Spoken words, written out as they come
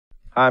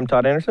Hi, I'm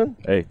Todd Anderson.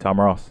 Hey, Tom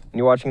Ross. And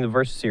you're watching the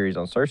Versus series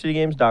on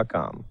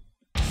StarCityGames.com.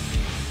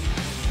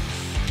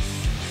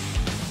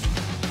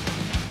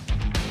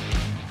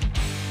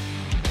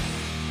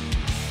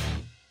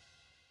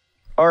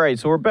 All right,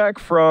 so we're back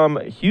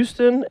from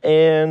Houston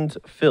and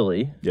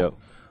Philly. Yep.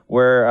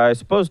 Where I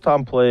suppose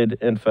Tom played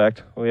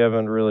Infect. We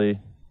haven't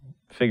really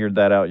figured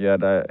that out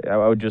yet.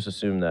 I would just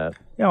assume that.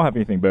 Yeah, I don't have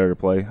anything better to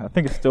play. I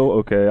think it's still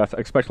okay. I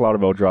expect a lot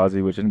of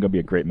Eldrazi, which isn't going to be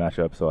a great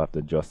matchup, so I'll have to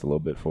adjust a little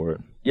bit for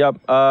it.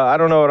 Yep. I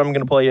don't know what I'm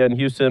going to play yet in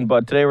Houston,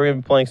 but today we're going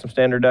to be playing some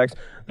standard decks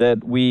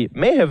that we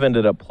may have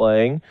ended up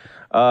playing.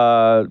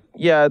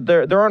 Yeah,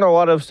 there aren't a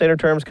lot of standard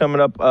terms coming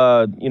up,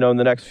 in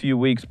the next few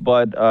weeks,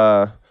 but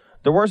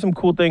there were some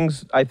cool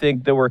things, I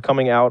think, that were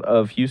coming out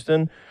of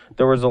Houston.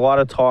 There was a lot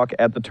of talk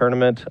at the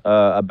tournament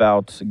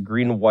about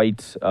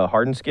green-white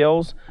hardened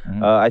scales.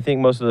 Mm-hmm. I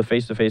think most of the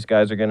face-to-face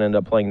guys are going to end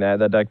up playing that.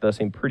 That deck does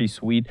seem pretty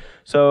sweet.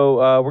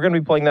 So we're going to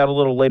be playing that a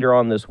little later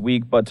on this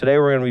week. But today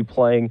we're going to be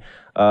playing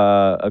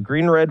a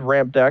green-red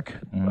ramp deck.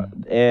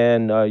 Mm-hmm.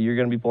 And you're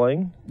going to be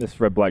playing? This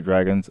Red-Black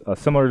Dragons,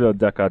 similar to the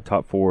deck I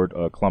top forward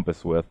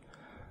Clumpus with.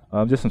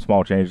 Just some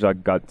small changes. I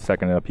got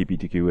second in a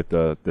PPTQ with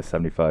the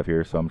 75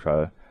 here, so I'm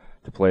trying to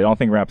play. I don't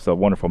think Ramp's a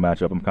wonderful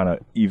matchup. I'm kind of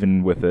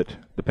even with it,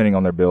 depending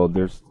on their build.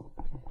 There's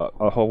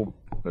all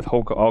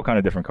kind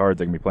of different cards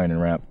they can be playing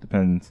in Ramp.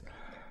 Depends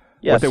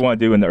what they want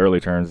to do in the early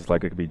turns.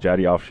 Like it could be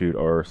Jaddy Offshoot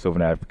or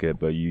Sylvan Advocate,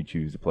 but you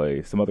choose to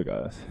play some other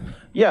guys.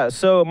 Yeah,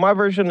 so my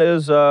version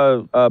is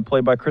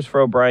played by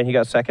Christopher O'Brien. He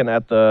got second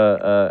at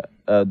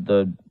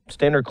the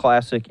Standard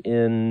Classic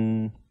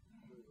in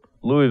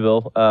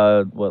Louisville,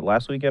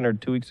 last weekend or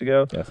 2 weeks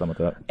ago? Yeah,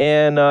 something like that.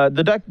 And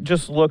the deck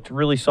just looked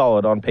really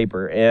solid on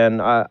paper.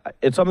 And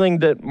it's something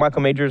that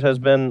Michael Majors has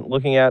been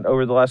looking at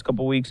over the last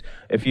couple weeks.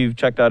 If you've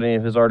checked out any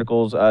of his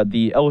articles,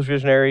 the Elves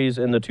Visionaries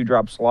in the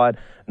 2-drop slot,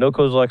 no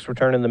Kozilek's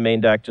return in the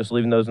main deck, just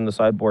leaving those in the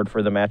sideboard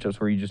for the matchups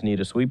where you just need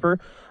a sweeper.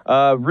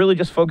 Really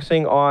just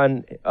focusing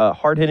on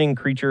hard-hitting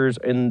creatures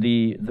in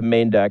the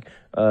main deck.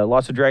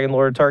 Lots of Dragon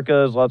Lord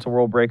Tarkas, lots of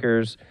World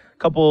Breakers,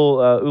 couple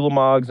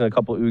Ulamogs and a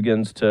couple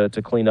Ugins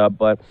to clean up,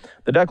 but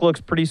the deck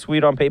looks pretty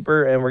sweet on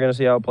paper, and we're going to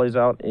see how it plays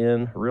out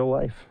in real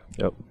life.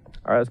 Yep.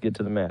 All right, let's get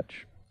to the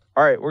match.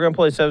 All right, we're going to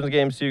play 7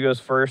 games. Stu goes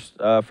first.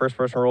 First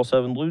person to roll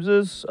 7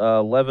 loses.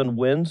 11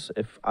 wins.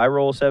 If I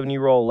roll 7,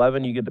 you roll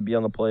 11, you get to be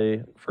on the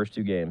play first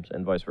 2 games,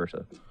 and vice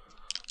versa.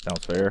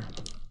 Sounds fair.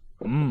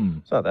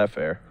 It's not that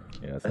fair.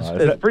 Yeah,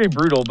 it's pretty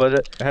brutal, but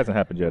it hasn't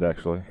happened yet,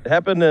 actually. It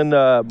happened in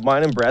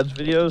mine and Brad's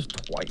videos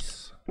twice.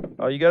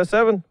 Oh, you got a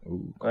 7?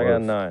 Ooh, I got a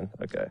 9.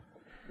 Okay.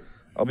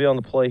 I'll be on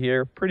the play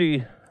here.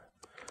 Pretty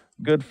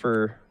good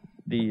for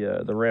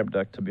the ramp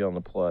deck to be on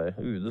the play.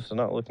 Ooh, this is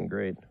not looking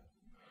great.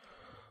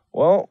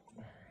 Well,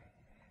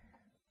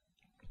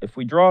 if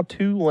we draw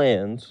 2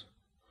 lands,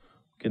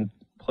 we can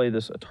play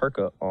this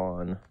Atarka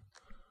on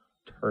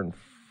turn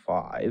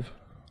 5.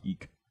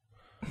 Eek.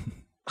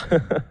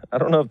 I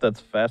don't know if that's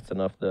fast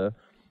enough, though.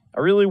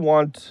 I really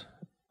want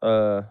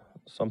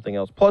something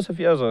else. Plus, if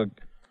he has a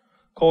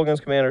Kolaghan's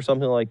Command or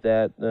something like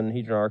that, then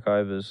Hedron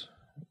Archive is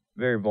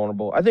very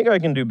vulnerable. I think I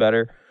can do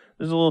better.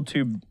 This is a little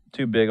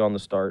too big on the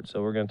start,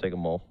 so we're going to take a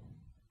mull.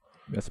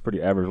 That's a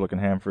pretty average-looking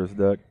hand for his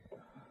deck.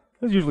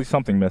 There's usually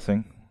something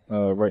missing.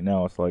 Right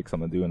now, it's like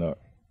something to do in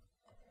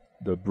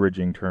the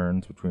bridging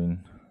turns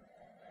between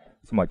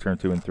something like turn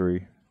 2 and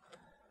 3.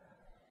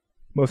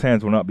 Most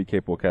hands will not be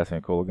capable of casting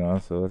a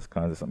Kolaghan, so that's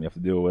kind of something you have to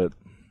deal with.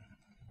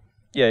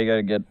 Yeah, you got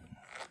to get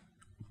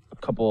a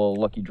couple of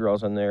lucky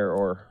draws in there,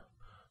 or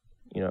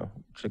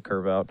should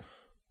curve out.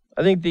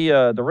 I think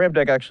the ramp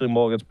deck actually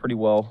mulligans pretty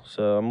well,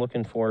 so I'm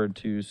looking forward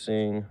to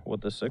seeing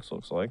what this 6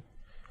 looks like.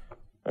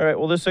 All right,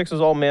 well, this 6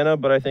 is all mana,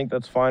 but I think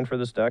that's fine for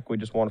this deck. We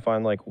just want to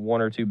find like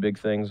 1 or 2 big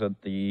things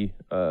at the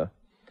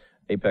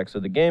apex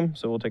of the game,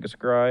 so we'll take a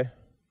scry.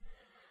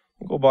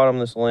 We'll go bottom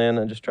this land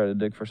and just try to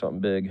dig for something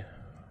big.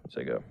 Let's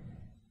say go.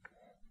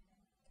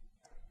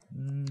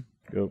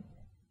 Go.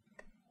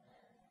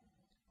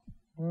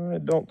 I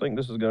don't think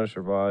this is going to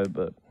survive,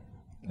 but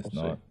it's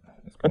not.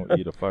 It's going to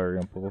eat a fire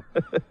impulse.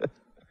 I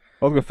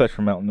was going to fetch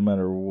from mountain no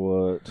matter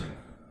what.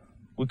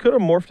 We could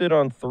have morphed it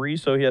on 3,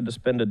 so he had to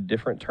spend a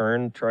different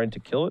turn trying to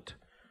kill it.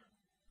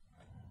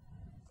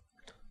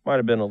 Might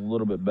have been a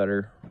little bit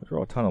better. I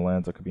draw a ton of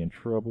lands. I could be in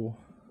trouble.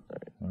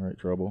 All right,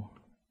 trouble.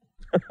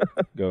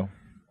 Go.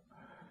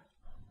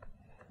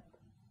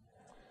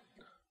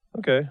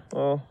 Okay,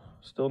 well,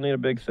 still need a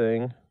big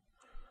thing.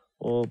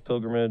 Little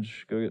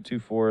pilgrimage. Go get 2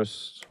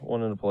 forests,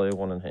 1 into play,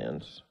 1 in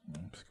hands.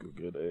 Let's go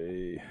get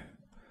a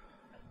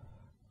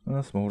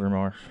Smolder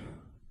Marsh.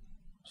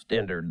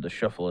 Standard, the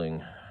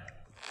shuffling.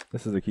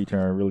 This is a key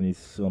turn. I really need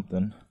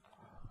something.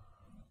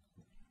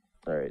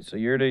 All right, so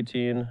you're at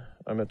 18.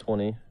 I'm at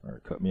 20. All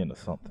right, cut me into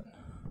something.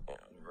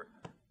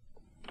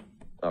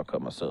 I'll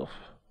cut myself.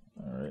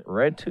 All right.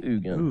 Right to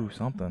Ugin. Ooh,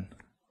 something.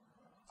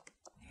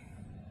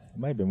 It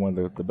might have been one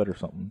of the better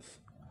somethings.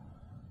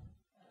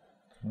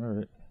 All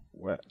right.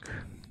 Whack.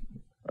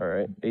 All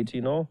right,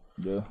 18 all?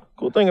 Yeah.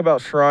 Cool thing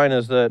about Shrine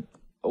is that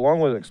along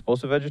with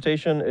explosive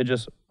vegetation, it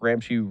just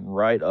ramps you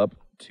right up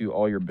to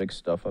all your big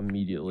stuff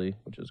immediately,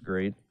 which is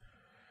great.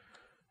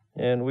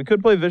 And we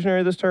could play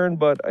Visionary this turn,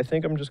 but I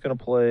think I'm just going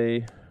to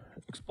play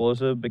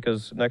Explosive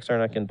because next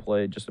turn I can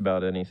play just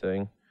about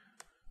anything.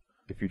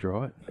 If you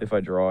draw it? If I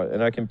draw it.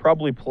 And I can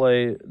probably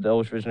play the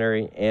Elvish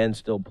Visionary and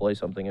still play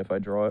something if I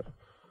draw it.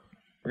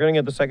 We're going to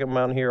get the second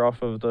mountain here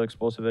off of the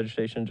Explosive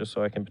Vegetation just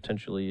so I can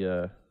potentially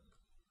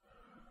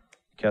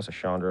cast a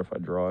Chandra if I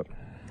draw it.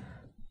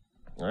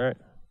 All right.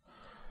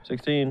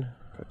 16.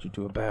 Got you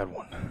to a bad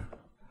one.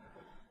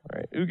 All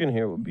right. Ugin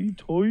here would be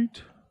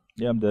tight.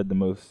 Yeah, I'm dead to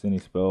most any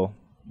spell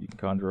you can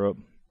conjure up.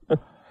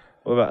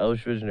 What about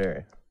Elvish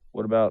Visionary?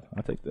 What about...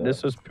 I'll take that.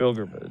 This is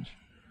Pilgrimage.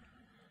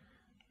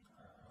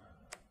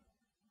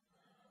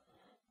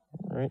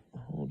 All right.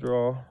 We'll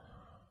draw.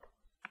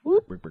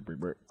 Whoop.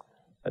 Brick.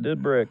 I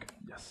did brick.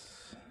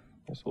 Yes.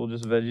 Guess we'll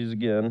just veggies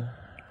again.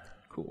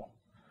 Cool.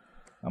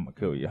 I'm going to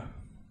kill you.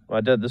 Am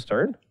I dead this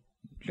turn?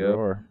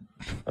 Sure.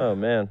 Oh,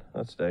 man.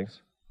 That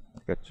stinks. I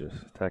got you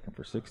attacking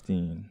for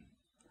 16.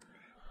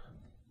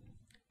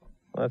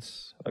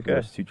 That's okay.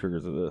 There's 2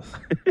 triggers of this.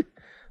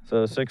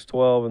 So 6,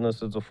 12, and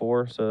this is a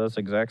 4. So that's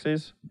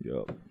Xaxes.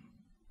 Yep.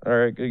 All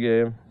right, good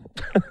game.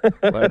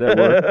 Glad that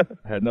worked.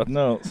 Had nothing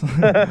else.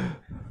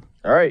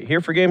 All right,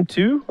 here for game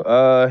 2.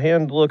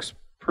 Hand looks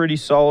pretty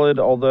solid,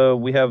 although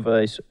we have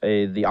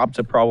the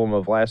opposite problem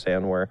of last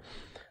hand where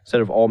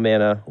instead of all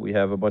mana, we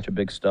have a bunch of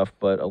big stuff,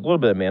 but a little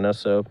bit of mana.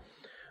 So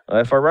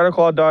if our Rhino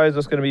Claw dies,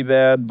 that's going to be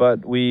bad,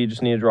 but we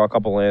just need to draw a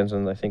couple lands,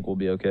 and I think we'll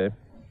be okay.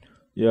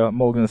 Yeah,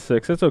 mulligan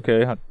 6. It's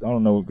okay. I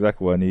don't know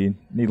exactly what I need.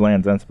 Need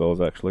lands and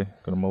spells, actually.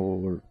 Gonna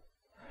mull.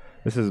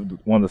 This is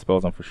one of the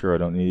spells I'm for sure I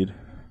don't need.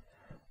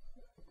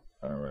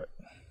 All right.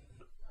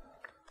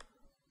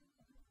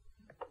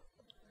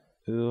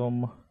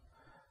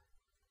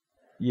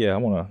 Yeah, I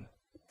want to...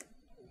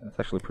 That's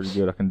actually pretty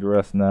good. I can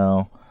dress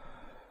now.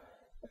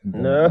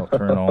 No. I'll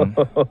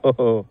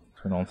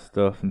turn on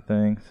stuff and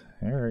things.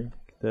 All right.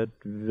 That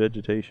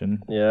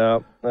vegetation. Yeah,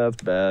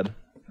 that's bad.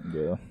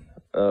 Yeah.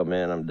 Oh,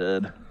 man, I'm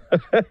dead.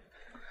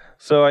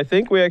 So I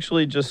think we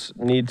actually just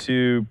need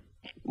to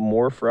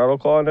morph Rattle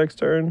Claw next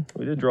turn.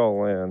 We did draw a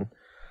land.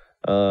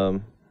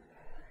 Does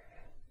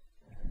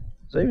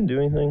that even do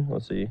anything?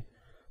 Let's see.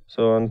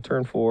 So on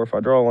turn 4, if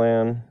I draw a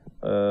land,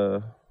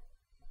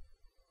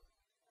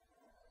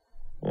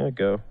 yeah,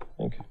 go. I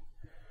think.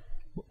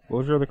 What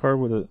was your other card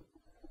with it?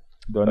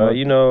 Do I know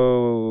you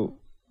know.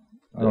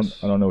 I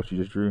don't know what you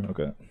just drew.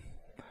 Okay.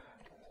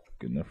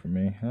 Good enough for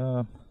me.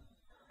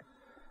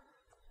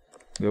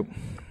 Yep.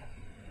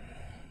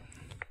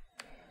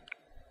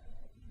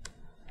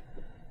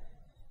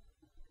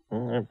 All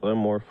right, play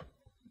morph.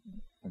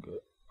 Okay.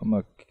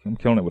 I'm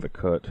killing it with a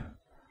cut.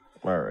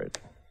 All right.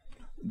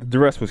 The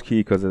duress was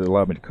key because it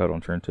allowed me to cut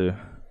on turn 2.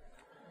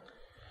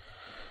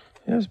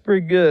 Yeah, it's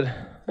pretty good.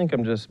 I think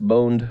I'm just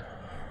boned.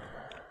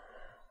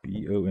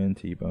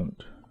 B-O-N-T,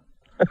 boned.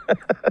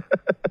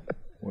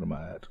 What am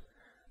I at?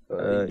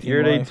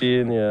 You're at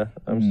 18, yeah.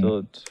 I'm still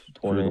at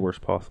 20. The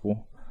worst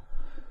possible.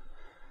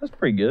 That's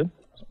pretty good.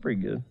 That's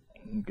pretty good.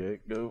 Okay,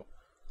 go.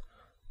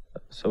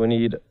 So we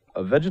need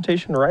a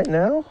vegetation right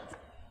now?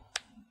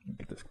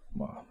 Get this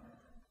my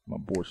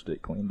board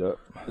state cleaned up.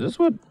 Is this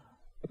what?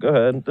 Go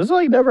ahead. This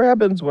like never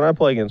happens when I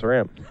play against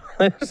Ramp.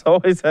 I just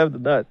always have the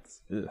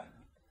nuts. Yeah.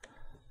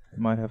 It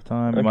might have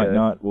time. It might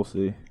not. We'll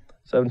see.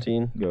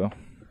 17. Go.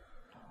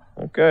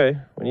 Okay.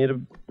 We need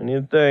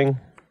a thing.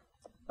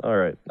 All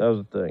right. That was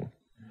a thing.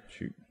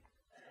 Shoot.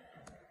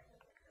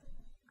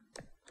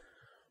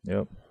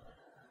 Yep.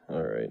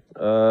 All right.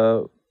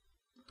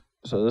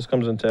 So this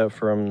comes in tap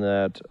from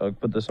that. I'll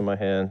put this in my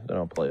hand, then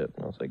I'll play it.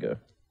 I'll say go.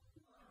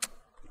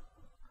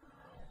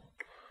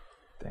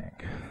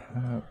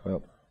 Dang.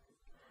 Well.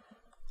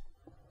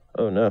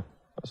 Oh no,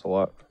 that's a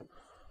lot.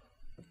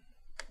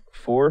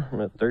 4.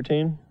 I'm at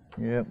 13.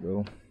 Yep.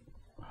 Go.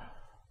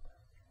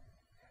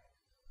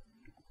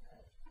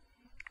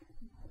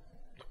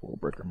 Spoil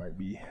Breaker might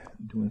be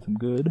doing some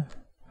good.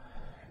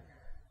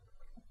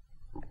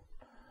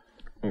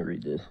 Let me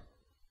read this.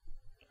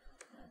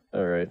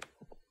 All right.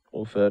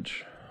 We'll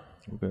fetch.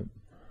 Okay.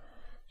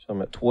 So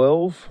I'm at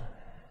 12.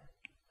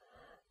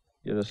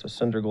 Get us a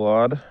Cinder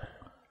Glod.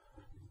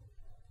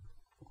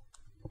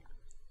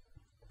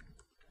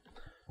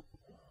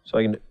 So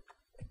I can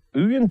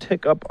Ugin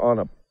tick up on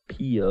a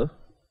Pia.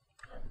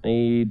 And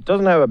he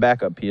doesn't have a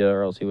backup Pia,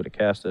 or else he would have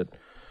cast it.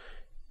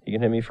 He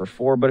can hit me for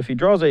 4, but if he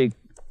draws a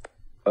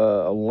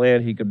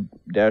land, he could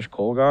dash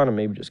Kolgon and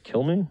maybe just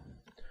kill me.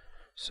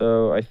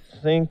 So I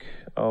think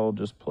I'll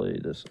just play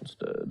this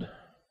instead.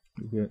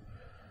 Okay.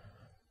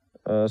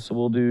 So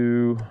we'll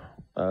do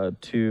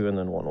 2 and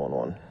then 1, 1,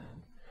 1.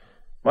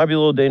 Might be a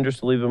little dangerous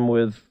to leave him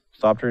with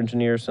Thopter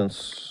Engineer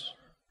since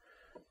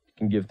he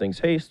can give things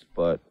haste,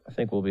 but I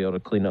think we'll be able to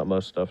clean up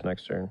most stuff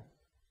next turn.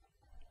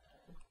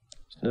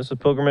 So this is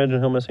Pilgrimage and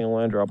Hill Missing a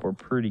Land Drop are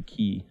pretty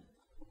key.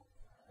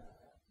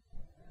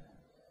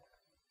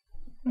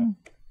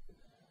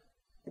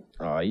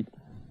 Alright.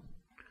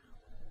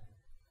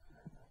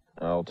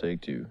 I'll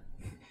take 2.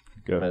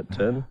 Go. I'm at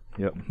 10.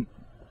 Yep.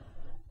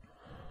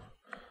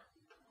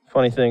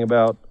 Funny thing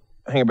about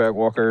Hangback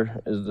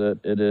Walker is that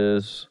it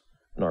is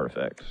an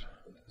artifact.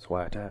 That's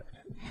why I attacked.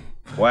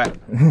 Whack.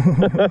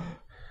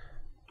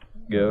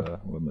 Go.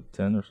 Limit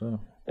 10 or so.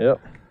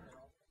 Yep.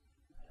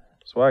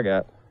 That's what I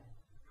got.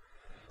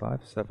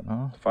 5/7,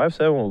 huh?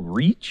 5/7 will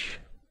reach.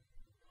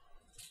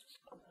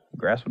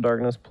 Grasp of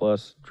Darkness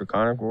plus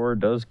Draconic Roar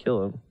does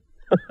kill him.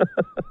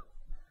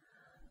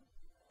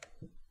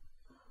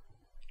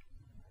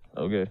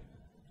 Okay.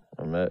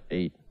 I'm at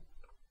 8.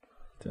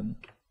 10.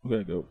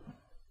 Okay, go.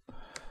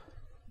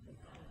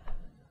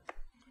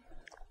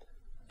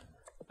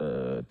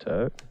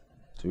 Attack.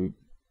 2.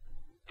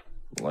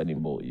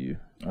 Lightning Bolt you.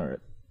 Alright.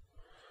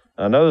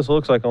 I know this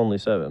looks like only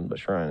 7, but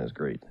Shrine is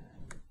great.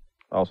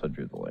 I also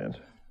drew the land.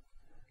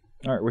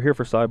 Alright, we're here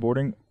for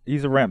sideboarding.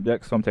 He's a ramp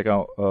deck, so I'm taking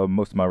out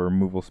most of my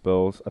removal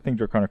spells. I think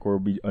Draconic Roar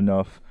will be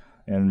enough,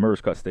 and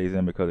Murder's Cut stays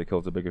in because it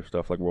kills the bigger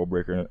stuff like World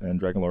Breaker and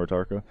Dragon Lord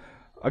Tarka.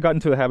 I got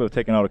into the habit of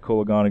taking out a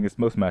Kulagon against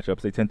most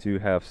matchups. They tend to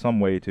have some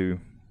way to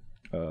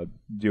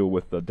deal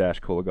with the dash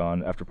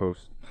Kulagon after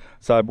post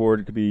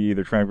sideboard. It could be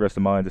either Transgress the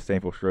Mind,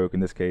 Disdainful Stroke. In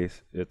this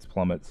case, it's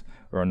Plummets,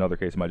 or another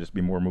case, it might just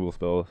be more removal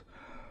spells.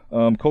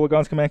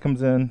 Kulagon's command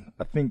comes in.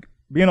 I think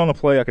being on the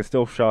play, I could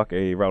still shock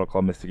a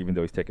Rattleclaw Mystic even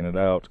though he's taking it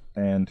out.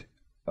 And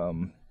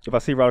if I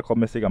see Rattleclaw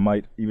Mystic, I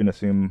might even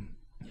assume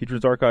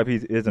Heatran's Archive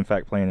is in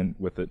fact playing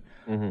with it.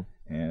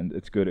 And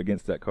it's good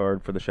against that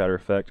card for the Shatter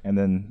effect. And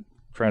then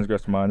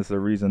Transgress the Mind, this is a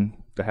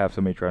reason to have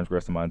so many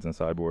Transgress the Minds in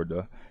sideboard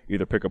to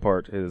either pick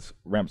apart his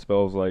ramp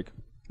spells like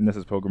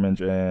Nissa's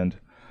Pilgrimage and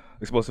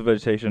Explosive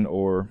Vegetation,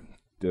 or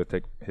to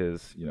take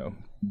his,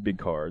 big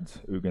cards,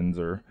 Ugins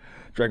or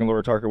Dragon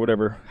Lord Tarka,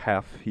 whatever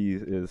half he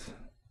is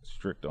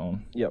strict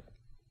on. Yep.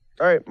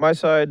 All right, my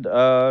side.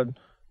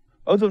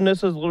 Oath of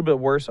Nissa is a little bit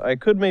worse. I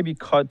could maybe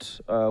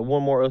cut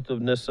one more Oath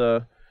of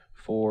Nissa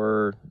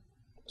for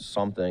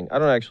something. I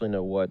don't actually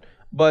know what.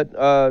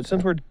 But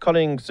since we're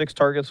cutting 6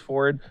 targets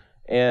forward,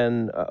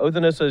 and Oath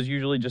of Nissa is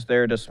usually just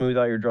there to smooth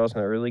out your draws in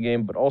the early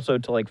game, but also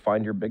to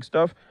find your big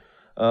stuff.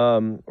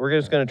 We're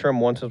just going to turn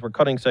 1 since we're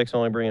cutting 6 and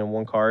only bringing in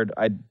 1 card.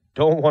 I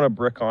don't want to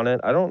brick on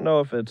it. I don't know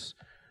if it's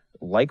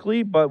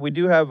likely, but we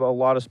do have a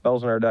lot of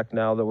spells in our deck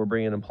now that we're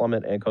bringing in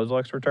Plummet and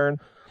Kozilek's Return.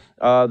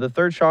 The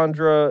third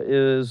Chandra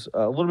is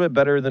a little bit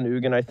better than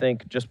Ugin, I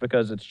think, just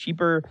because it's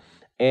cheaper,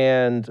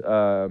 and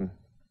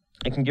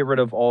it can get rid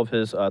of all of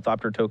his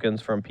Thopter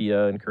tokens from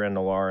Pia and Karen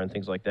Nalar and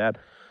things like that.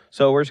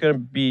 So we're just going to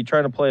be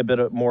trying to play a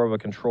bit more of a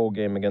control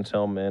game against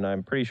him, and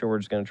I'm pretty sure we're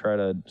just going to try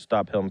to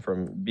stop him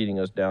from beating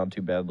us down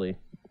too badly.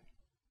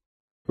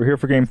 We're here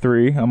for game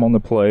 3. I'm on the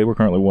play. We're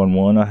currently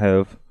 1-1. I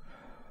have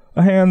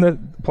a hand that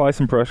applies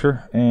some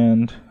pressure,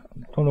 and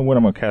I don't know when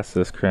I'm going to cast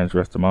this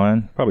Transgress the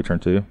Mind. Probably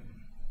turn 2.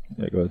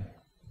 Yeah, go ahead.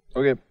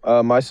 Okay,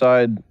 my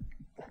side,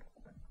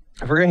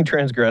 if we're getting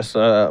Transgress,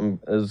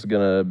 is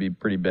going to be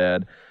pretty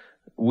bad.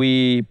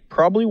 We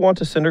probably want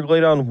to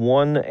Cinderglade on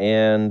 1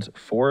 and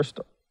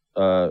Forest,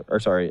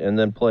 and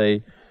then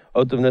play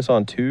Oath of Nissa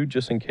on 2,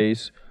 just in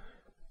case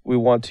we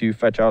want to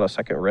fetch out a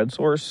second red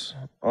source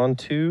on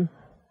 2.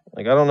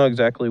 I don't know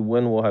exactly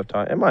when we'll have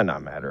time. It might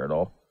not matter at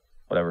all.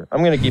 Whatever. I'm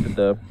going to keep it,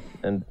 though.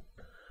 And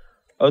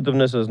Oath of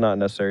Nissa is not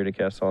necessary to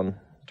cast on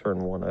turn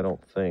 1, I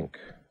don't think.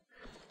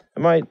 It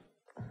might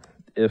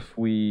if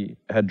we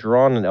had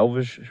drawn an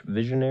Elvish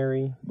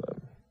Visionary, but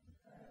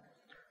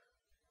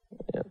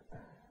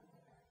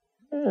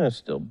yeah.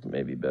 Still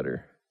maybe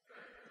better.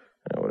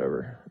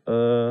 Whatever.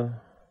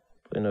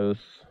 Play an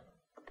Oath.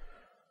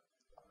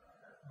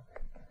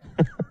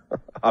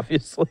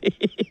 Obviously.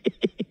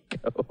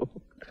 Go.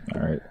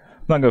 Alright.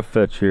 I'm not going to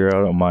fetch here. I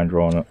don't mind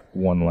drawing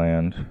 1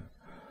 land.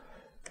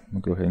 I'm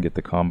going to go ahead and get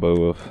the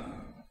combo of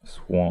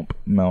Swamp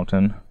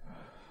Mountain.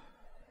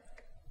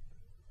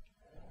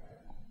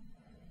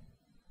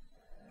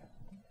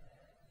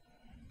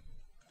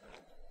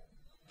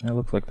 That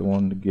looks like the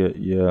one to get,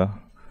 yeah.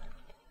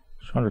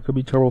 Chandra could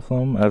be Turtle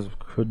Thumb, as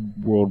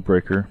could World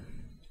Breaker.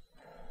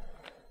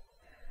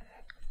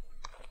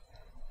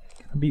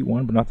 I beat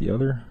one, but not the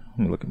other. Let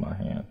me look at my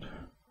hand.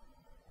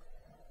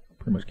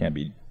 Pretty much can't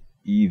beat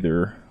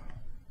either.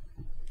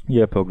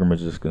 Yeah,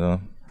 Pilgrimage is just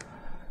gonna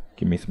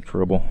give me some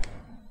trouble.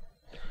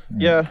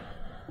 Yeah.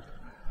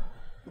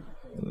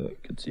 I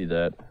could see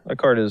that. That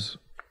card is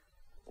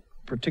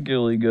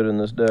particularly good in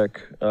this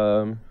deck.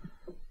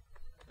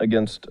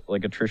 Against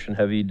attrition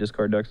heavy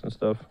discard decks and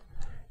stuff.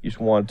 You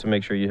just want to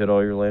make sure you hit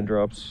all your land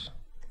drops.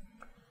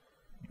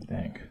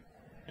 Dang.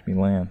 Too many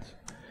lands.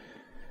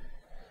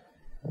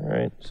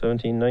 Alright,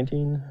 17,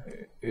 19.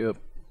 Yep.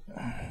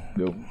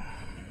 Go.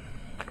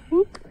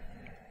 Whoop.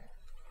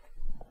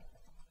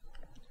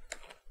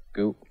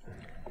 Go.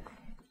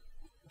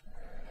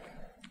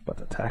 About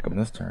to attack him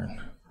this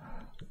turn.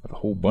 With a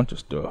whole bunch of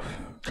stuff.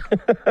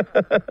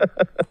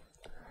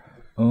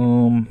 I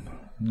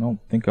don't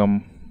think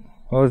I'm...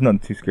 Well, there's nothing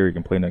too scary you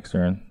can play next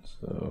turn,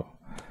 so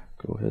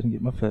go ahead and get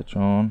my fetch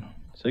on.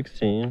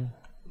 16.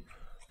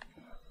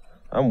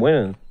 I'm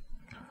winning.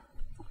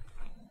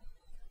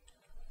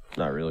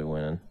 Not really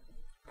winning.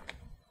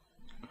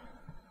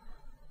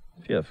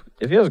 If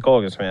he has a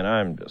Kolagos, man,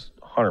 I'm just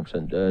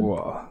 100% dead.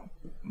 Wow.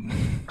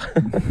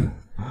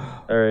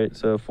 All right,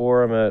 so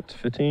 4, I'm at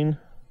 15.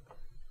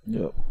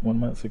 Yep,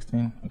 1 at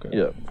 16. Okay.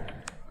 Yep.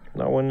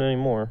 Not winning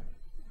anymore.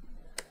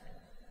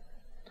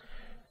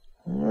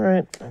 All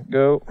right,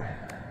 go.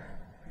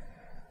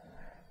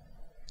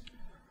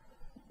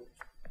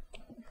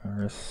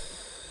 Let's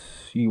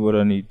see what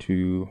I need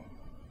to.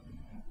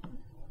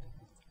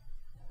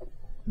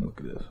 Look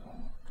at this.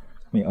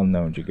 How many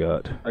unknowns you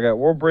got? I got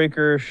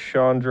Worldbreaker,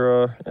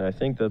 Chandra, and I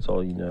think that's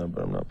all you know,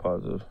 but I'm not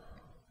positive.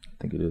 I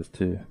think it is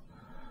too.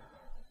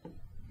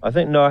 I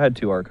think, no, I had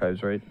 2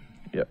 archives, right?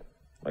 Yep,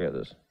 I got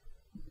this.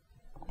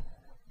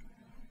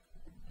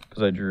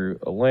 Because I drew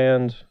a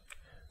land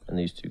and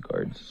these 2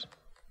 cards.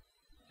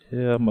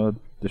 Yeah, I'm gonna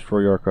destroy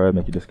your archive,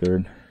 make you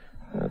discard.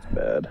 That's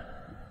bad.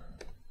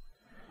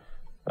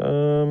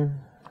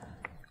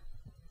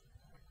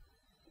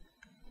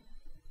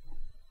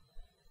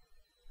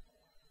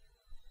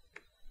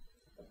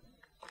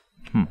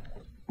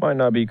 Might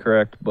not be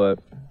correct, but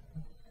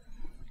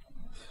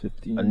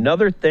 15.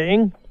 Another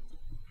thing?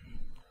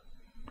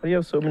 Why do you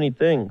have so many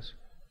things?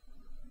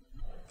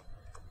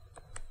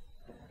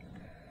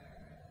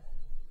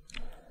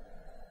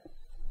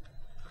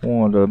 I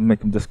wanted to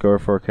make him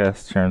discard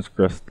forecast,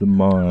 transgress the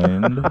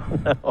mind.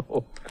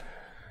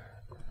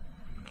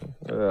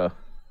 No.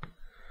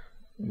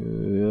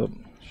 Yep.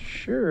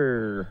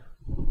 Sure.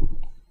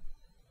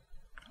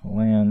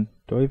 Land.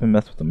 Do I even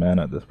mess with the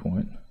mana at this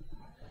point?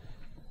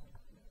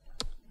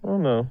 I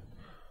don't know.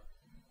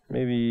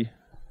 Maybe.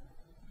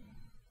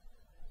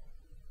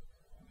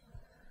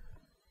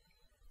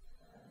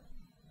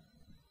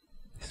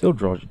 Still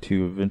draws you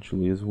 2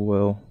 eventually as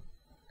well.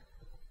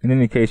 In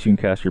any case, you can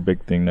cast your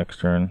big thing next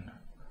turn.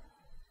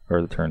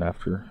 Or the turn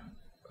after.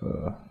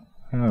 Oh,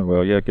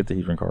 well, yeah, get the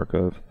Heat Drink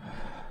Archive.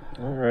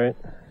 Alright.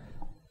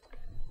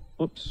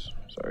 Whoops.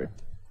 Sorry.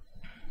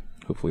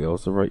 Hopefully that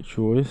was the right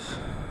choice.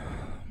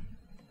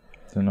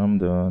 Then I'm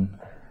done.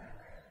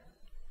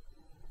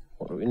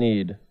 What do we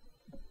need?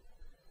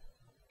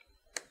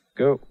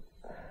 Go.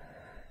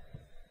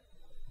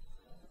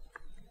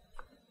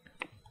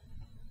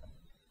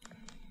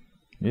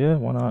 Yeah,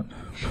 why not?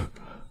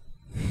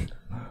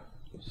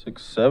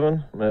 6,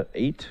 7. I'm at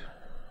 8.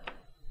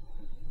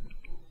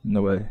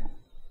 No way.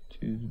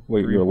 2,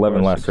 Wait, 3, you're 4,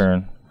 11 last 6.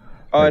 turn.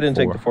 Oh, I Right, didn't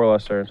 4. take the 4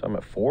 last turn, so I'm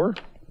at 4.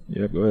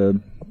 Yep, go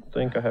ahead. I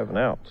think I have an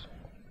out.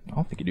 I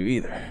don't think you do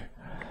either.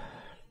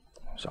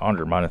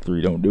 Chandra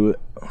 -3, don't do it.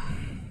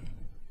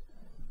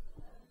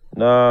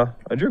 Nah,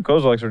 I drew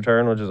Kozilek's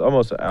Return, which is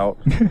almost out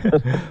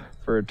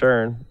for a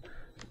turn.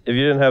 If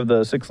you didn't have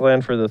the 6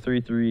 land for the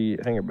 3/3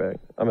 hanger back,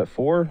 I'm at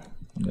 4.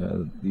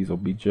 Yeah, these will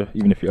beat you,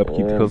 even if you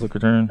upkeep the Kozilek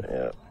Return.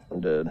 Yeah, I'm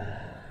dead.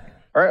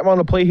 All right, I'm on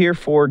the play here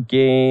for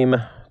game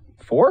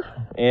 4,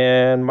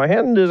 and my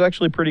hand is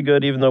actually pretty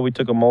good, even though we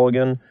took a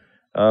mulligan.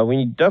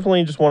 We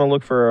definitely just want to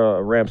look for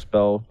a ramp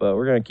spell, but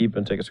we're going to keep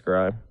and take a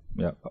scry.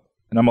 Yeah,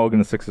 and I'm mulligan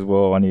to 6 as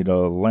well. I need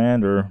a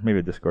land or maybe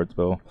a discard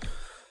spell. I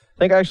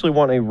think I actually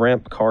want a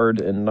ramp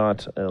card and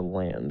not a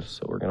land,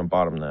 so we're going to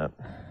bottom that.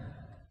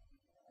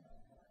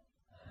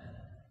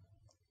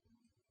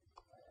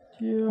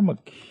 Yeah, I'm going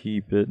to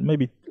keep it.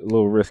 Maybe a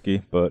little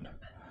risky, but...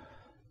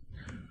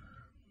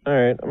 All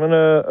right, I'm going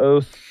to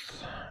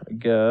Oath, I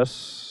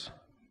guess.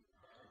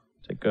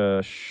 Take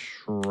a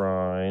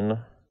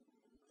Shrine.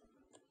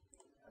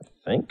 I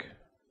think.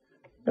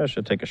 I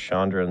should take a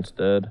Chandra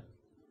instead.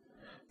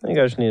 I think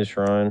I just need a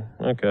Shrine.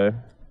 Okay.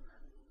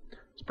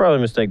 It's probably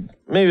a mistake.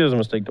 Maybe it was a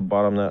mistake to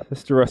bottom that.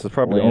 This Duress is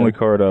probably the only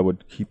card I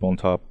would keep on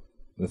top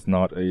that's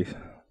not a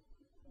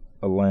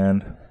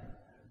land.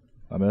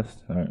 I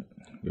missed? Alright,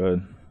 go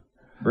ahead.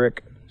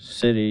 Brick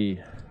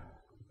City.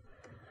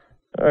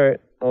 Alright,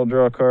 I'll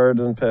draw a card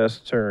and pass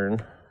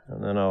turn,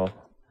 and then I'll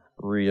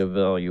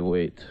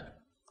reevaluate.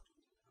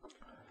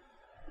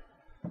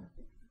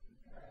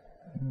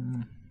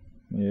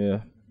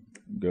 Yeah,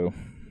 go.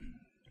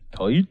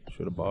 Tight.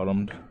 Should have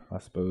bottomed, I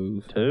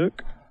suppose.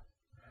 Took.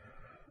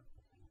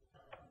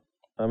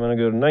 I'm going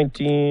to go to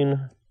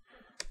 19,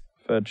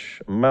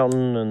 fetch a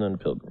mountain, and then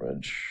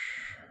pilgrimage.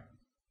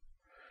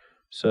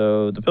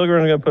 So the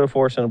pilgrimage is going to put a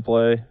force into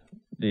play,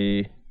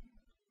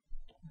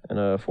 and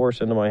a force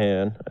into my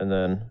hand, and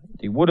then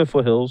the wooded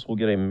foothills will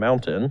get a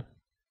mountain.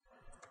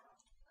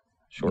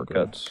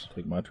 Shortcuts. Okay.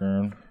 Take my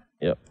turn.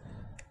 Yep.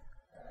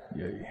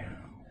 Yay.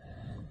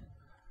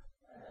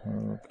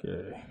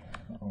 Okay.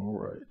 All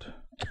right.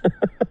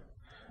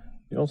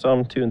 You don't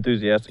sound too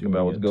enthusiastic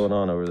about what's going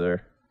on over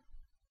there.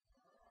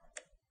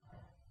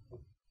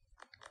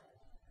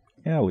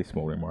 Yeah, I'll leave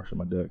Smoldering Marsh in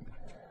my deck.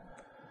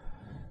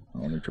 I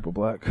don't need triple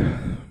black.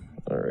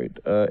 All right.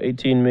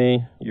 18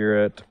 me. You're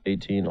at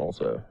 18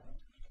 also.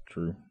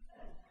 True.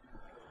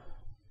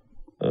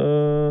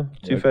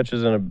 Two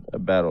fetches in a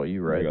battle.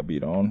 You right. I got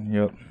beat on.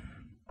 Yep.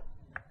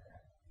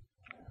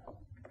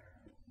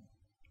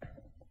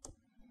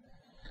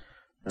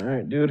 All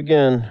right. Do it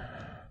again.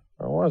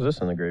 Oh, why is this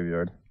in the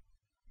graveyard?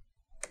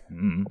 I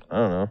don't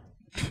know.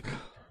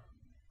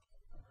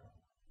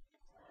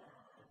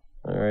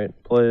 All right.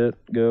 Play it.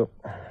 Go.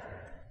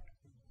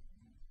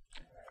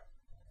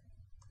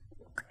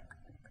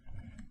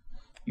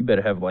 You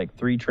better have like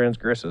 3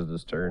 transgresses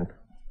this turn.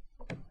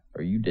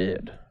 Or you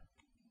dead.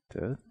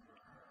 Dead?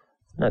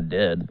 Not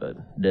dead,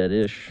 but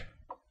dead-ish.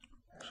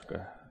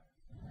 Okay.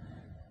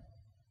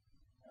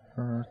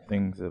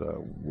 Things that I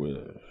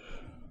wish.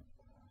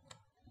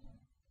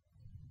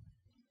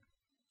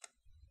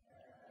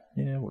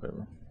 Yeah,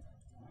 whatever.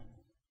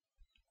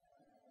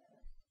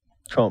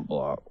 Trump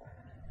block.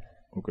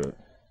 Okay.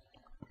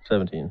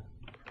 17.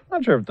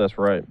 Not sure if that's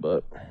right,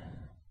 but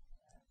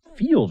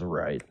feels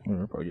right.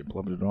 I'll probably get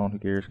plummeted on. Who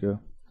cares? Go.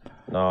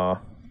 Nah.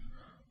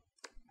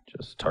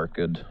 Just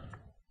Tarkid.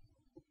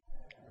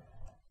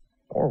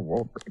 Or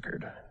World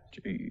Breaker.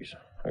 Jeez.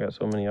 I got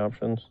so many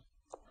options.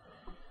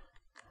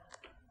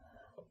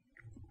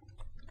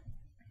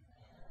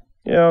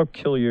 Yeah, I'll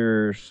kill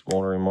your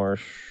Smoldering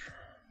Marsh.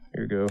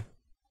 Here you go.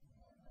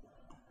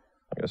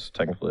 I guess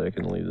technically I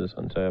can leave this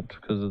untapped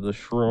because of the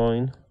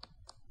shrine.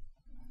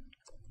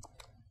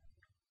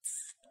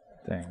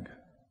 Dang.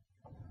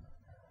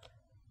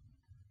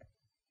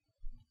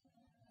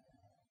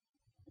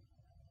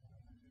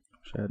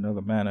 Wish I had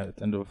another mana at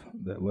the end of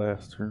that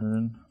last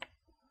turn.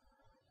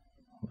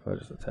 If I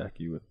just attack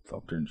you with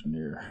Thopter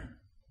Engineer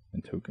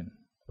and token,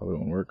 probably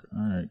won't work.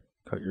 Alright,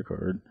 cut your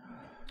card.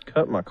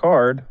 Cut my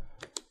card.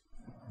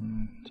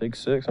 Take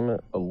 6. I'm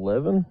at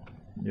 11.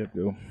 Yep,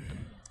 go.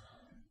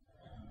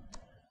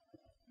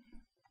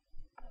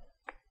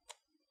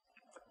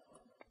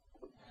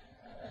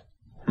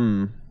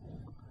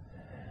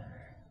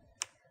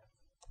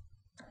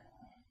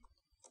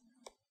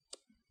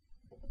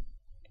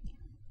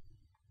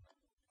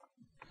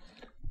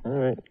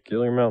 Alright,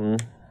 kill your mountain.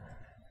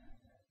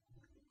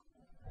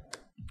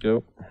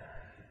 Go.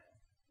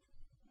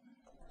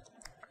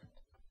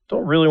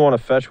 Don't really want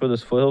to fetch with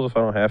his foothills if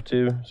I don't have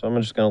to, so I'm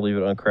just going to leave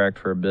it uncracked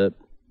for a bit.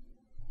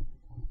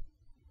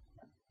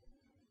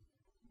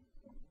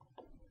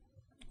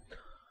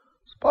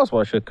 It's possible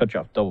I should cut you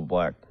off double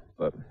black,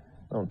 but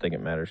I don't think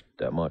it matters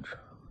that much.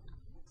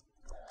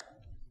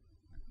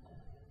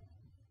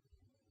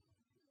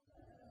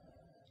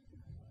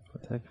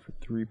 Attack for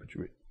 3, put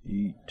you at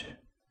 8.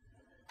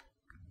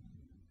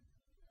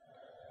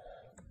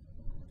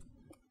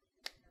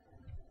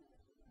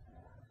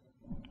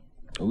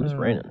 Oh, it's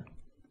raining.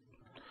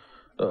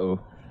 Uh-oh.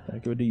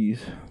 Back with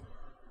these.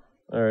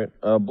 Alright,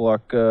 I'll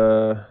block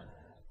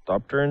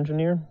Thopter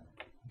Engineer.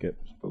 Okay.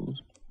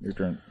 Suppose. Your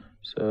turn.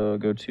 So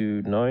go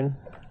to 9.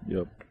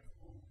 Yep.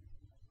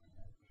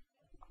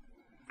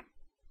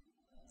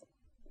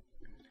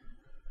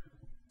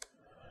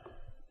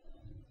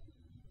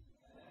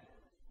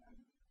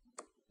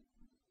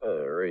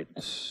 Alright.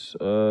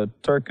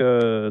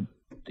 Tarka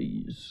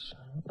these.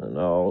 And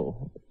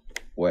I'll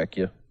whack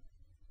you.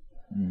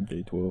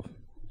 Day 12.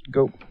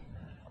 Go.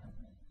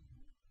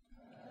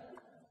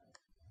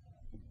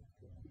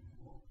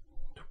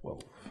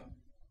 12.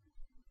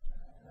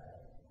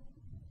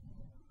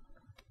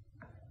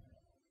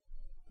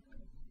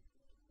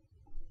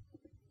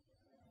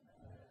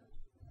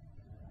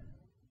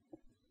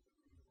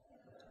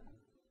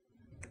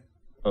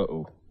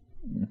 Uh-oh.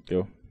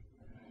 Go.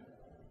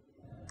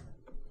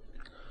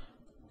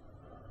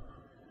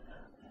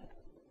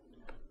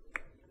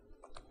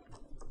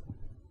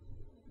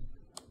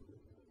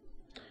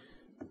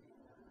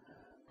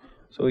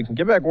 So we can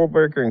get back World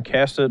Breaker and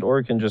cast it, or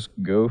we can just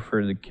go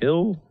for the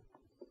kill.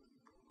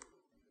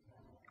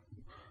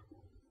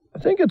 I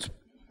think it's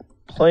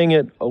playing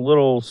it a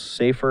little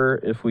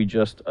safer if we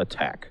just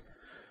attack.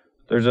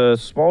 There's a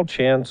small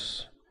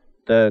chance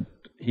that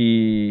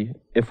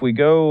if we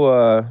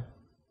go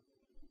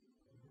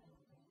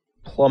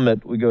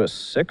plummet, we go to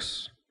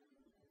 6.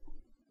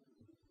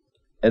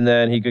 And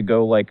then he could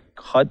go like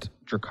cut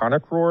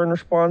Draconic Roar in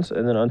response,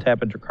 and then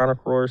untap a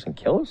Draconic Roars and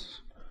kill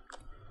us.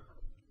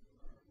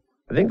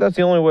 I think that's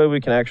the only way we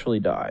can actually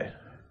die.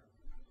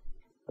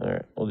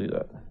 Alright, we'll do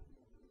that.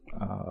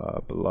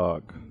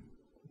 Block.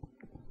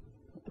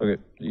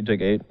 Okay, you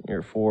take 8,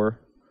 you're 4.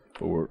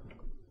 4.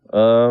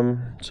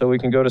 So we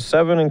can go to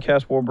 7 and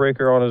cast World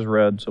Breaker on his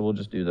red, so we'll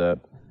just do that,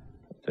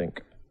 I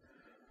think.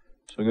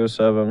 So go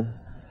 7.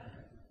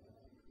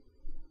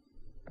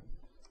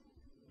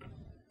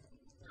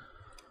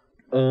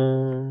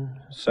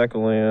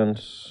 Second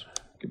land,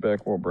 get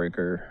back World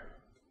Breaker.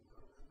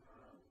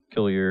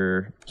 Kill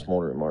your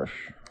Smoldering Marsh.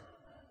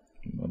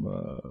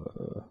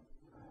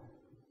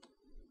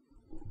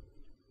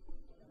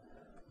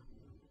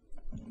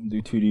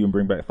 Do 2D and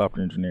bring back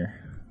Thopter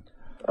Engineer.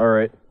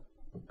 Alright.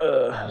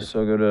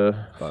 So go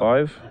to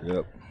 5.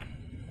 Yep.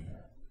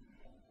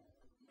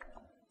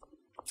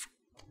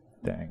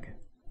 Dang.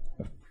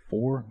 A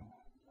 4?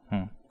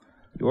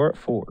 You are at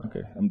 4.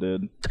 Okay, I'm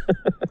dead.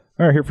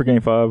 Alright, here for game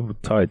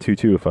 5. Tied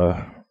 2-2 if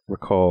I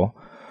recall.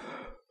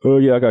 Oh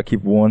yeah, I gotta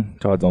keep 1.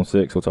 Todd's on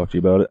 6. We'll talk to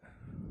you about it.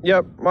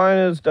 Yep, mine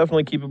is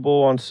definitely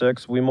keepable on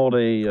 6. We mold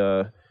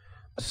a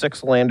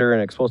 6-lander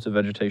and explosive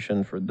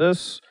vegetation for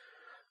this.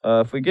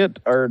 If we get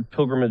our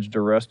Pilgrimage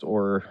Duress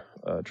or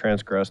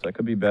Transgress, that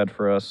could be bad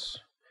for us.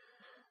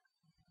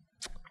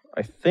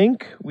 I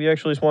think we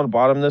actually just want to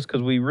bottom this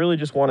because we really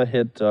just want to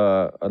hit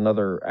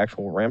another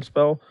actual ramp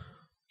spell.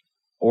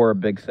 or a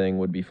big thing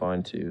would be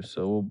fine too.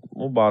 So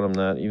we'll bottom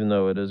that, even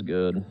though it is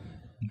good.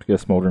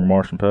 Get Smoldering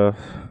Marsh and pass.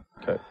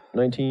 Okay,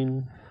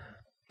 19.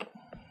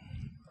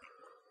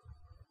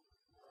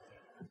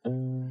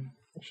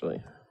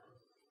 Actually,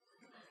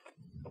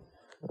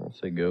 let's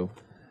say go.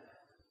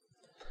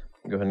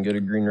 Go ahead and get a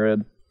green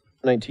red.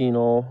 19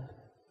 all.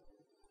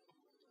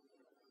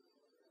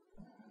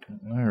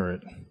 All right.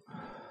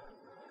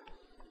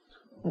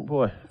 Oh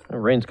boy, that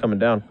rain's coming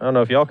down. I don't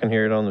know if y'all can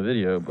hear it on the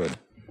video, but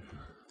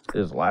it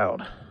is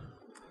loud.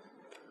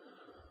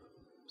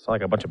 It's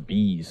like a bunch of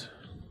bees.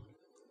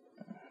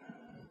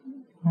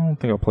 I don't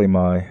think I'll play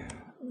my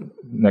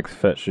next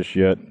fetch just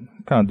yet.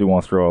 Kind of do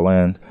want to throw a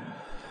land.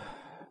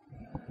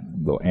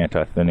 A little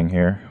anti-thinning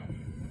here.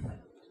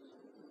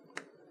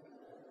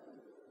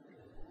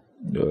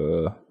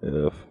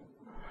 If.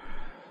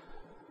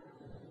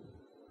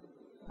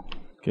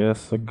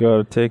 Guess I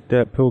gotta take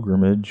that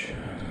pilgrimage.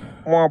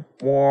 Womp,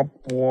 womp,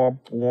 womp,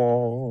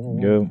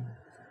 womp. Go.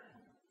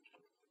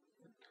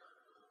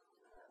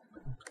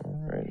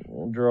 Alright,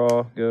 we'll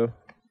draw, go.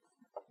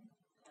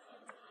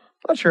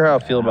 Not sure how I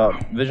feel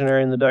about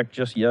Visionary in the deck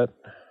just yet.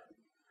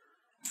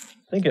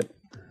 I think it...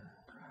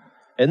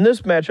 In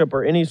this matchup,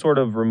 or any sort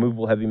of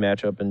removal heavy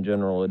matchup in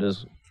general, it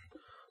is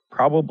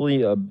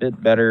probably a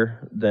bit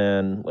better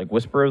than like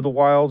Whisper of the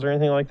Wilds or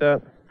anything like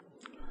that.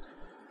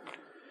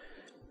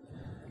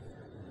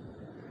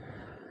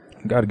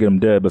 Gotta get him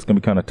dead, but it's gonna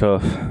be kind of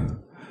tough.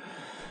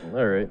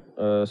 Alright,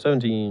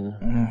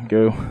 17.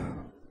 Go.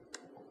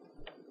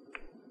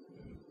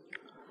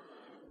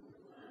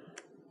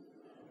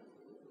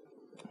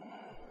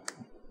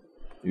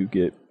 You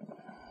get.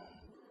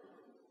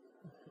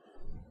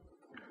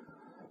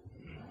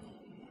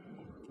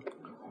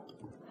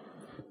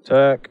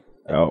 Attack.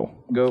 Oh.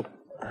 Go.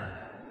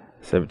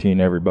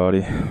 17,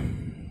 everybody.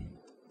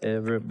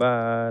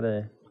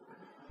 Everybody.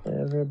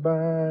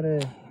 Everybody.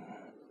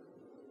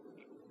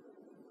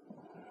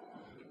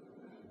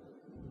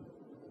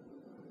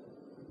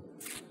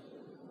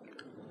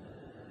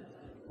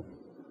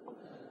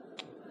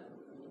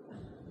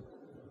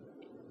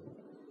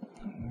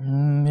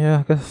 Yeah,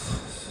 I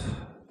guess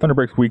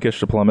Thunderbreak's weakish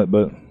to Plummet,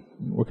 but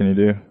what can you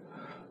do? I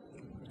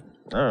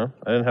don't know.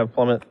 I didn't have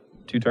Plummet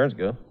 2 turns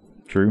ago.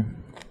 True.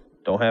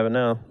 Don't have it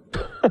now.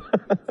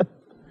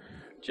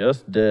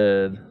 Just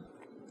dead.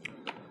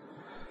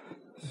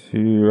 So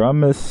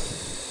I'm at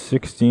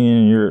 16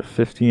 and you're at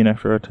 15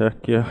 after I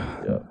attack.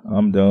 Yeah. Yep.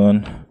 I'm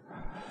done.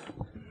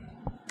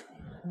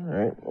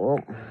 Alright, well.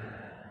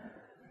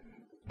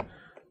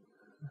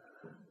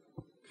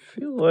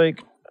 Feel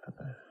like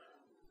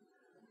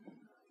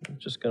I'm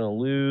just gonna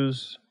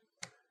lose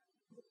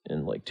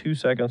in like 2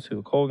 seconds to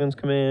a Colgan's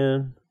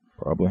command.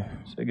 Probably.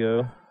 So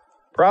go.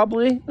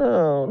 Probably?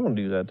 No, don't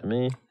do that to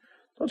me.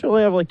 Don't you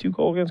only have like 2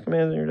 Colgan's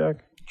commands in your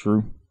deck?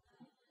 True.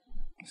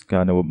 Just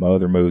gotta know what my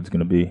other mode's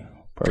gonna be.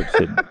 Probably just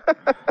hitting.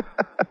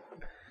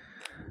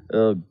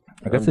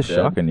 I guess it's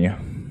shocking you.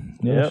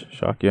 Yeah, Yep.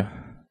 shock you.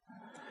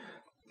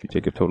 If you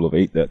take a total of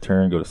 8 that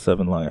turn, go to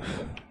 7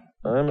 life.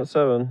 I'm at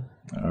 7.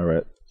 All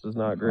right. This is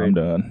not great. I'm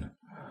done.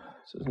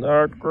 This is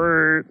not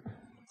great.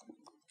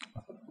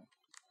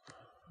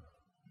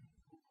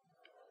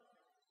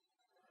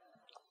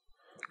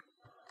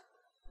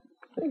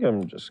 I think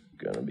I'm just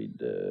gonna be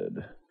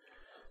dead.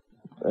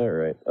 All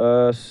right.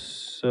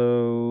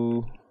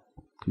 So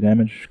 2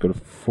 damage. Go to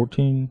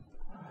 14.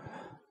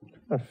 I'm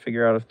trying to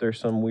figure out if there's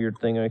some weird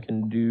thing I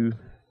can do.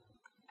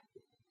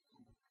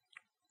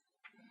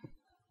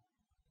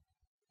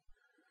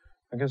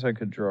 I guess I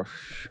could draw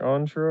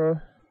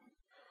Chandra.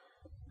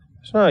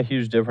 There's not a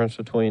huge difference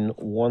between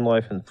 1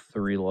 life and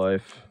 3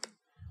 life.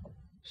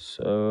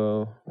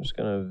 So I'm just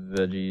gonna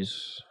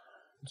veggies.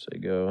 Say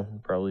go.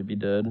 Probably be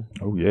dead.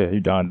 Oh yeah,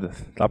 you donned the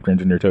top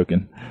engineer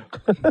token.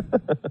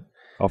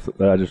 Off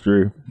that I just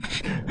drew.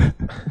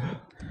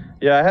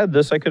 Yeah, I had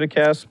this I could have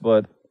cast,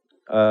 but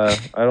I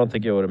don't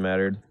think it would have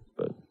mattered.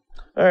 But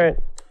all right,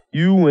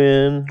 you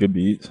win. Good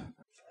beats.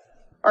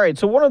 All right,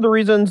 so one of the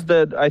reasons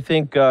that I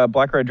think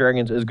Black Red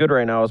Dragons is good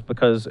right now is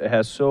because it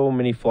has so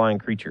many flying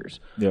creatures.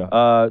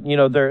 Yeah. You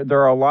know, there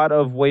are a lot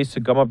of ways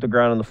to gum up the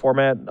ground in the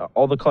format.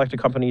 All the Collected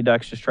Company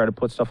decks just try to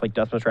put stuff like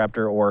Deathmatch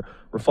Raptor or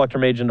Reflector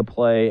Mage into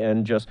play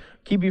and just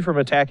keep you from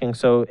attacking.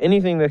 So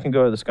anything that can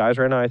go to the skies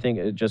right now, I think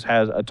it just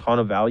has a ton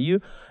of value.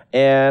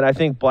 And I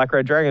think Black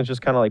Red Dragons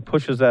just kind of like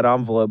pushes that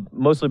envelope,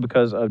 mostly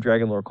because of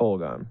Dragon Lore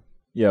Kolaghan.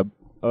 Yeah,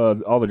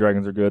 all the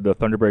dragons are good. The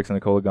Thunderbreaks and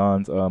the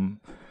Kolagons.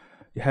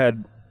 You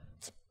had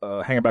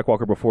Hanging Back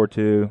Walker before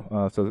too,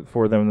 so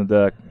 4 of them in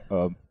the deck.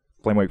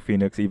 Flamewake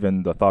Phoenix,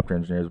 even the Thopter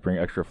Engineers bring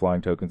extra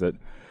flying tokens that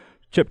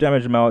chip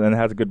damage them out, and it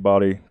has a good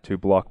body to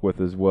block with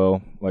as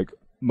well. Like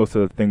most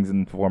of the things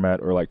in the format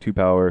are like 2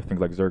 power,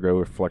 things like Zergo or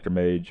Reflector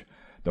Mage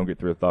don't get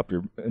through the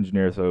Thopter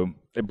Engineer, so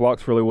it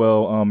blocks really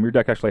well. Your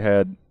deck actually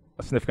had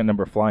a significant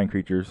number of flying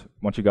creatures.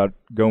 Once you got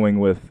going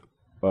with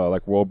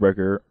like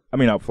Worldbreaker, I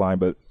mean not flying,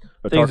 but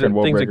Things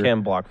that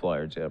can block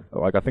flyers, yeah.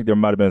 Like I think there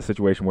might have been a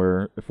situation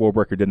where if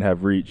Worldbreaker didn't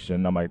have reach,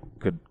 and I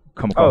could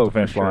come across the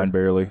finish line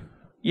barely.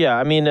 Yeah,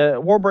 I mean,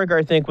 Warbreaker,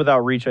 I think, without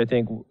reach, I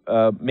think,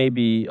 may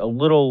be a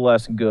little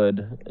less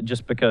good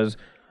just because,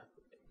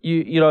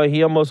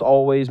 he almost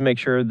always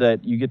makes sure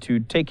that you get to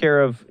take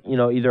care of,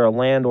 either a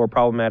land or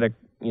problematic,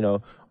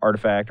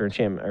 artifact or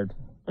enchantment.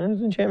 Or,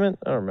 is it enchantment?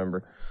 I don't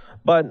remember.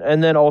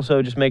 And then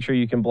also just make sure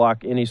you can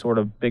block any sort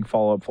of big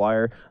follow-up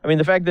flyer. I mean,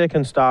 the fact that it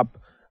can stop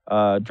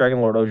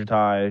Dragonlord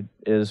Ojutai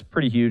is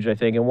pretty huge, I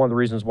think, and one of the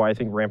reasons why I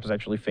think Ramp is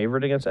actually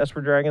favored against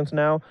Esper Dragons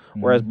now,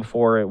 whereas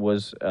before it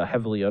was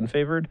heavily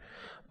unfavored.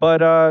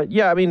 But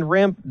yeah, I mean,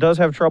 Ramp does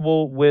have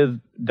trouble with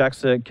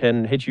decks that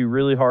can hit you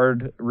really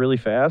hard, really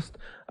fast,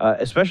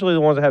 especially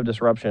the ones that have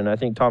disruption. I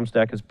think Tom's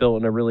deck is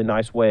built in a really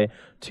nice way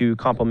to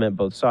complement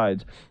both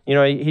sides. He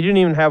didn't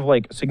even have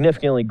like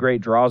significantly great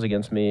draws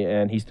against me,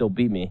 and he still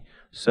beat me.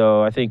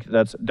 So I think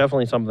that's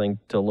definitely something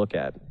to look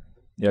at.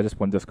 Yeah, just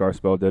one discard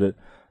spell did it.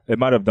 It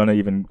might have done it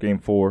even game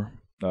 4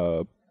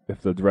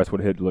 if the rest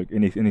would have hit like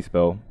any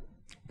spell.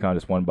 Kind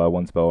of just won by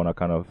one spell, and I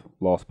kind of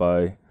lost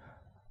by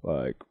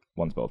like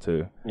one spell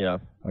too. Yeah.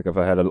 Like if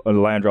I had a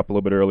land drop a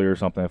little bit earlier or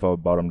something, if I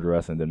would bottom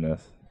duress and didn't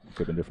miss, it could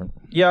have been different.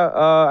 Yeah,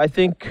 I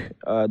think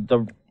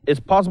it's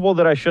possible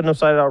that I shouldn't have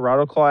sided out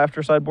Rattleclaw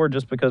after sideboard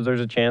just because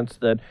there's a chance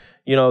that,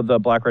 the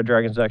Black-Red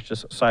Dragons decks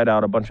just side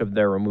out a bunch of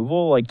their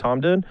removal like Tom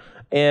did.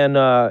 And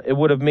it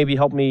would have maybe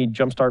helped me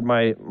jumpstart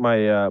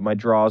my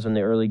draws in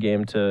the early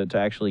game to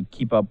actually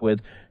keep up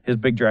with his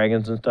big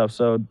dragons and stuff.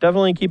 So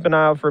definitely keep an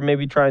eye out for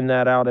maybe trying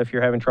that out if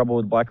you're having trouble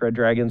with Black-Red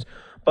Dragons.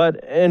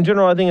 But in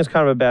general, I think it's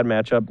kind of a bad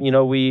matchup.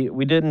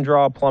 We didn't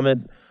draw Plummet.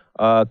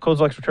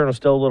 Kozilek's Return was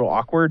still a little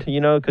awkward,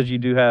 because you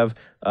do have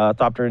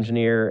Thopter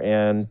Engineer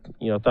and,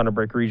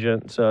 Thunderbreak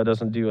Regent, so it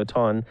doesn't do a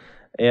ton.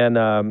 And,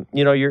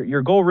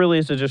 your goal really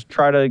is to just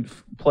try to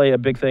play a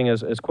big thing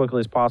as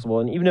quickly as possible.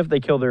 And even if they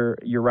kill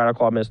your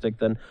Rattleclaw Mystic,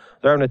 then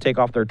they're having to take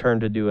off their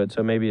turn to do it.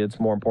 So maybe it's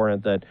more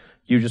important that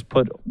you just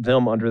put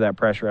them under that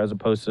pressure as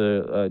opposed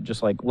to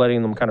just like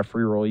letting them kind of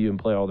free roll you and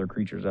play all their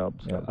creatures out.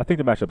 So. Yeah, I think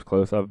the matchup's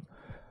close.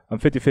 I'm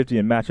 50-50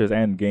 in matches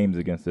and games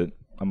against it.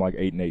 I'm like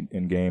 8-8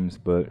 in games,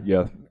 but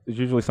yeah, it's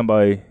usually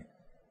somebody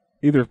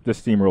either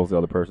just steamrolls the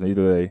other person,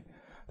 either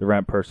the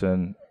ramp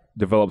person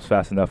develops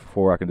fast enough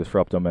before I can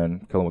disrupt them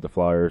and kill them with the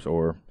flyers,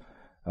 or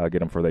get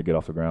them before they get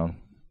off the ground.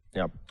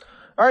 Yeah.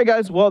 All right,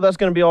 guys. Well, that's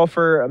going to be all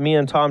for me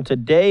and Tom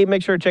today.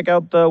 Make sure to check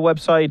out the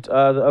website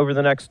over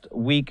the next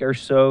week or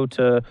so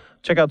to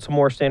check out some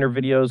more standard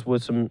videos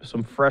with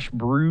some fresh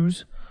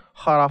brews,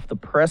 hot off the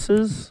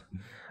presses.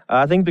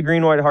 I think the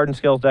Green-White Hardened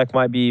Scales deck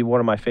might be one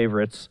of my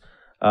favorites.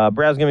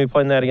 Brad's going to be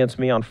playing that against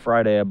me on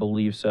Friday, I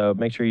believe, so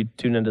make sure you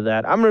tune into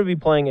that. I'm going to be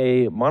playing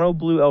a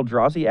mono-blue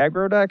Eldrazi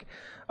aggro deck.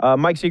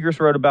 Mike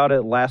Segrist wrote about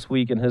it last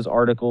week in his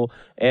article,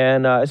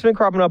 and it's been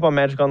cropping up on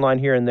Magic Online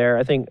here and there.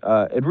 I think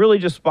it really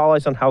just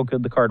spotlights on how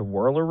good the card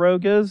Whirler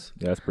Rogue is.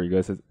 Yeah, that's pretty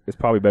good. It's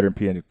probably better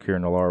than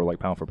Kieran Alar, like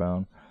pound for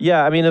pound.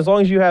 Yeah, I mean, as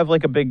long as you have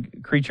like a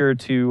big creature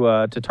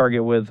to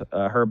target with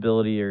her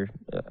ability, or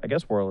I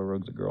guess Whirler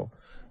Rogue's a girl.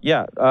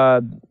 Yeah,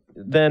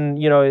 then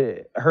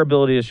her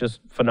ability is just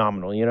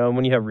phenomenal.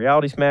 When you have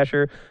Reality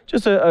Smasher,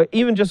 just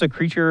even just a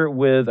creature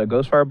with a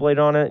Ghostfire Blade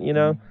on it.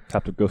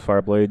 Tap the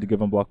Ghostfire Blade to give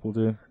them blockable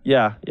too.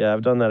 Yeah,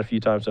 I've done that a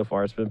few times so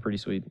far. It's been pretty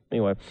sweet.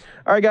 Anyway,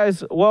 all right,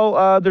 guys.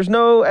 Well, there's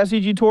no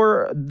SCG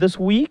tour this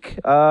week,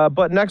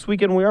 but next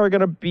weekend we are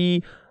going to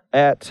be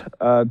at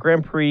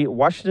Grand Prix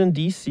Washington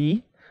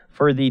D.C.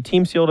 for the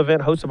Team Sealed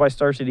event hosted by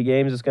Star City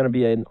Games. It's going to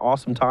be an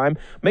awesome time.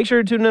 Make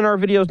sure to tune in our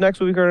videos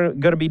next week. We're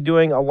going to be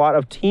doing a lot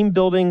of team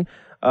building.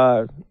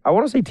 I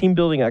want to say team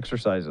building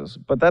exercises,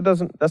 but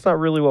that's not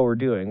really what we're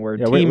doing. We're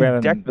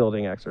team deck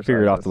building exercises.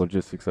 Figured out the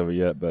logistics of it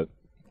yet, but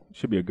it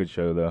should be a good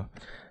show though.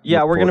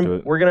 Yeah,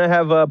 we're gonna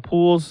have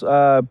pools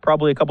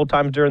probably a couple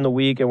times during the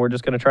week, and we're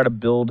just gonna try to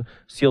build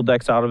sealed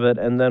decks out of it,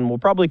 and then we'll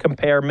probably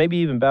compare, maybe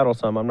even battle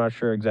some. I'm not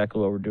sure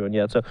exactly what we're doing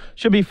yet, so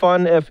should be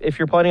fun. If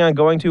you're planning on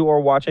going to or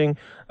watching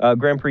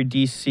Grand Prix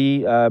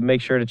DC,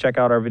 make sure to check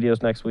out our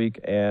videos next week,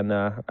 and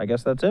I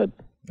guess that's it.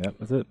 Yep,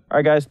 that's it. All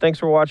right, guys, thanks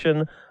for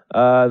watching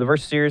the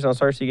Versus series on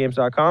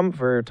StarCityGames.com.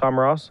 For Tom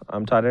Ross,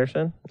 I'm Todd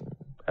Anderson.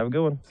 Have a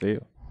good one. See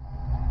you.